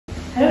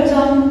Hello,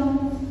 Tom.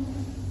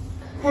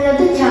 Hello,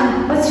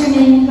 teacher. What's your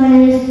name? My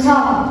name is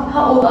Tom.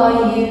 How old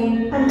are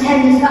you? I'm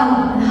 10 years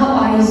old. And how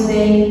are you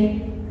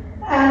today?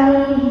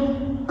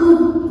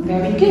 Good.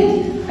 Very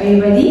good. Are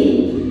you ready?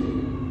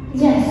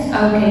 Yes.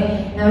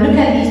 Okay. Now look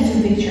at these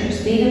two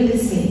pictures. They look the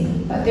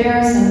same, but there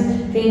are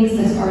some things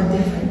that are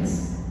different.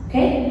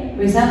 Okay?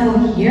 For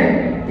example,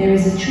 here there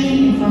is a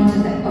tree in front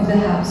of the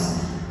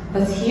house,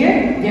 but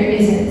here there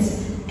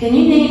isn't. Can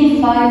you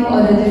name 5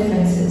 other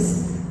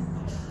differences?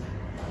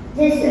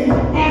 There's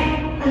an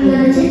egg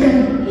under the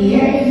chicken.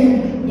 Here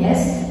isn't. Yes,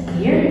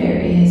 here there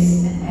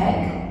is an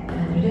egg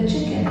under the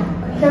chicken.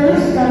 The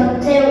rooster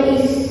tail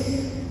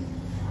is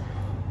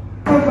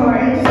purple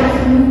and this is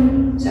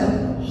blue. So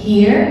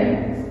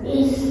here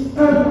is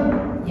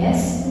purple.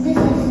 Yes. This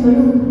is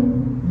blue.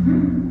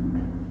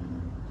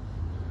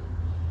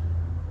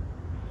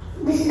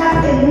 This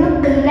duck is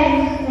look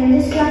left and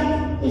this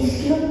duck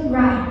is look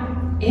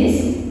right.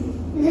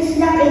 This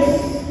duck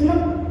is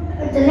look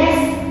at the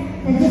left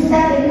and this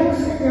duck is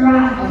looks at the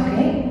right.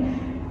 Okay.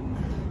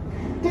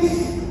 This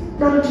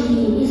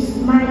donkey is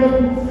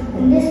smiling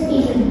and this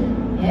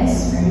isn't.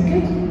 Yes, very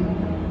good.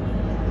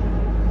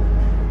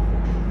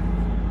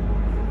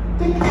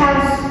 This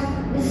house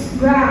is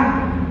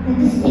brown and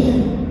this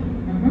isn't.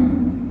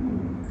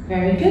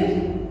 Very good.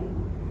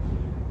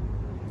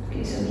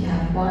 Okay, so we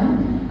have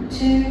 1,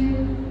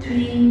 2,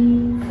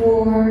 3,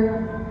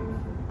 4,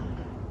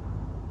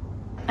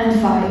 and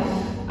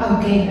 5.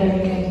 Okay, very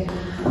good.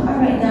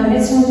 Alright, now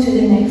let's move to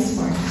the next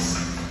part.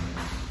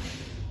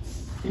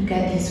 Look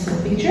at these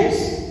 4 pictures.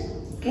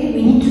 Okay,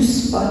 we need to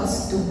spot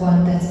the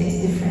one that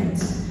is different.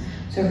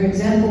 So for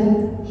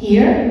example,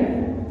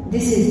 here,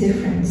 this is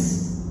different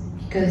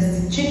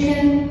because the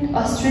chicken, the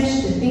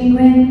ostrich, the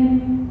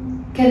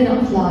penguin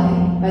cannot fly,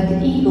 but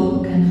the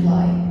eagle can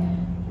fly.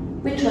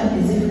 Which one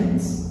is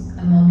different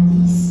among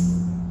these?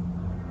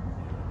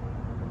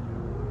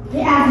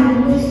 The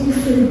other is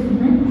different.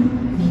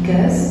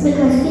 Because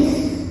it's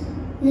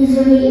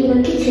usually in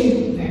the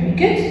kitchen. Very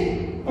good.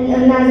 And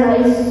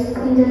another is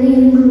in the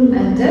living room.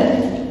 And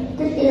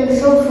this is a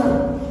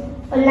sofa,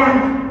 a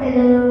lamp, and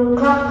a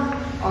clock.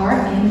 Are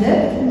in the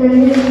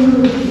living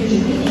room. Usually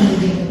in the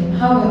living room.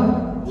 How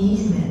about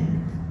these men?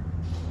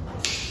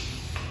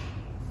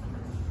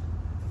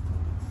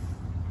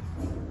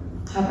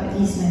 How about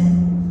these men?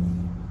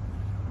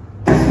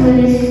 This one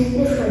is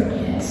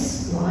different.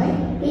 Yes. Why?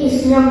 He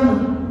is younger.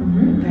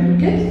 Very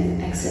good.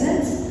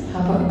 Excellent. How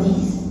about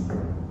these?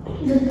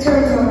 The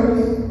turtle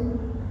is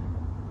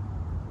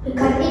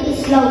because it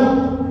is slow.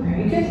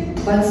 Very good.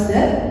 What's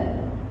the?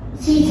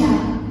 Cheetah.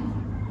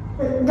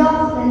 The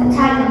dog and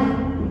tiger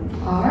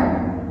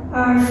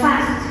are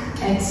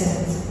fast.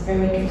 Excellent.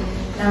 Very good.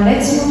 Now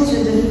let's move to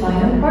the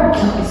final part.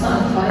 No, it's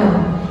not the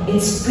final.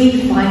 It's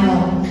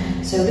pre-final.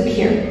 So look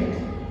here.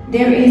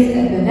 There is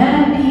a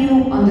banana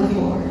peel on the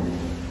floor.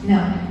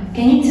 Now,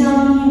 can you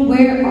tell me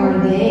where are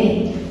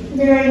they?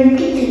 They're in the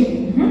kitchen.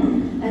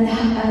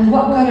 And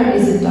what color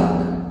is the dog?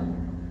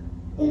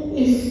 It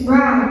is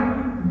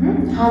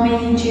brown. How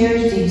many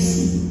chairs do you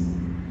see?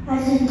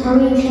 I see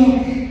 3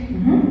 chairs.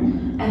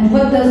 And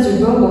what does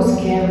the robot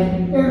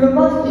carry? The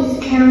robot is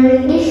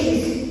carrying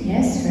dishes.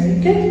 Yes, very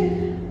good.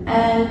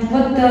 And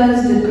what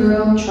does the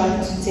girl try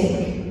to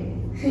take?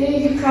 She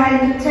is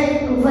trying to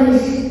take a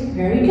vase.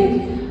 Very good.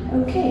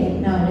 Okay,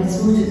 now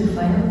let's move to the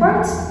final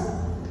part,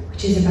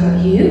 which is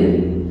about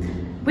you.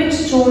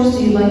 Which chores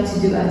do you like to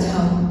do at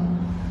home?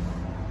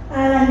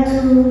 I like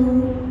to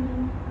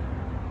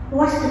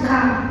wash the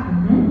car.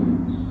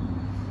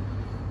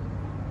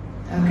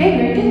 Okay,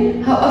 very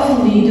good. How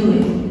often do you do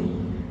it?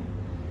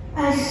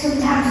 I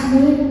sometimes do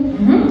it.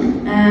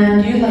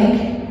 And do you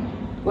like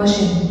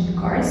washing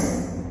cars?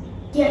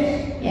 Yes.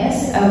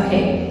 Yes?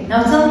 Okay.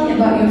 Now tell me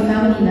about your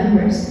family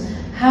members.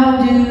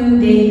 How do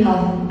they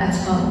help at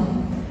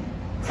home?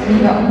 Tell me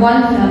about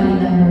one family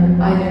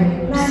member,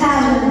 either My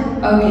father.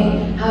 Okay.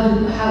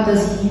 How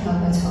does he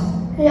help at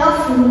home? He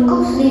often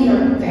cooks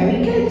dinner.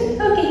 Very good.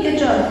 Okay, good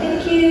job.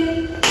 Thank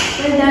you.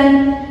 We're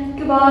done.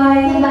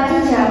 Goodbye. Goodbye,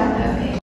 teacher. Okay.